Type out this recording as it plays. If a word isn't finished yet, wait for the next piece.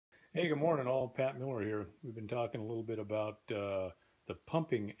Hey, good morning, all. Pat Miller here. We've been talking a little bit about the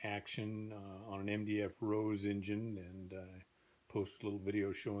pumping action on an MDF Rose engine, and posted a little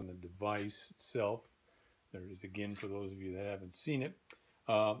video showing the device itself. There it is again for those of you that haven't seen it.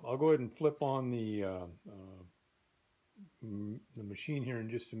 I'll go ahead and flip on the machine here in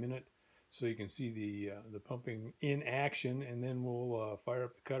just a minute so you can see the pumping in action, and then we'll fire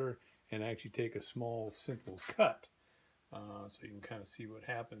up the cutter and actually take a small, simple cut. So you can kind of see what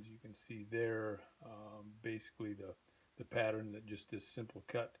happens. You can see there basically the pattern that just this simple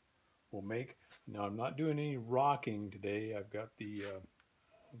cut will make. Now I'm not doing any rocking today. I've got the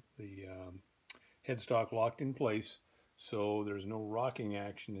headstock locked in place, so there's no rocking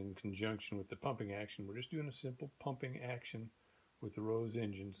action in conjunction with the pumping action. We're just doing a simple pumping action with the Rose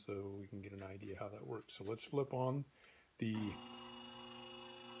engine so we can get an idea how that works. So let's flip on the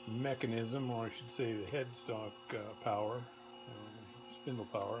mechanism, or I should say the headstock power, spindle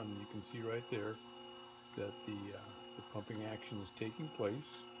power, and you can see right there that the pumping action is taking place.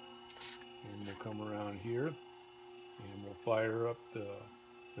 And we'll come around here and we'll fire up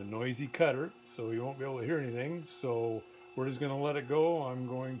the noisy cutter so you won't be able to hear anything. So we're just going to let it go. I'm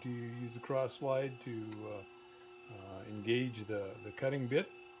going to use the cross slide to engage the cutting bit,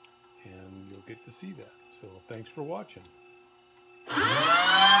 and you'll get to see that. So thanks for watching.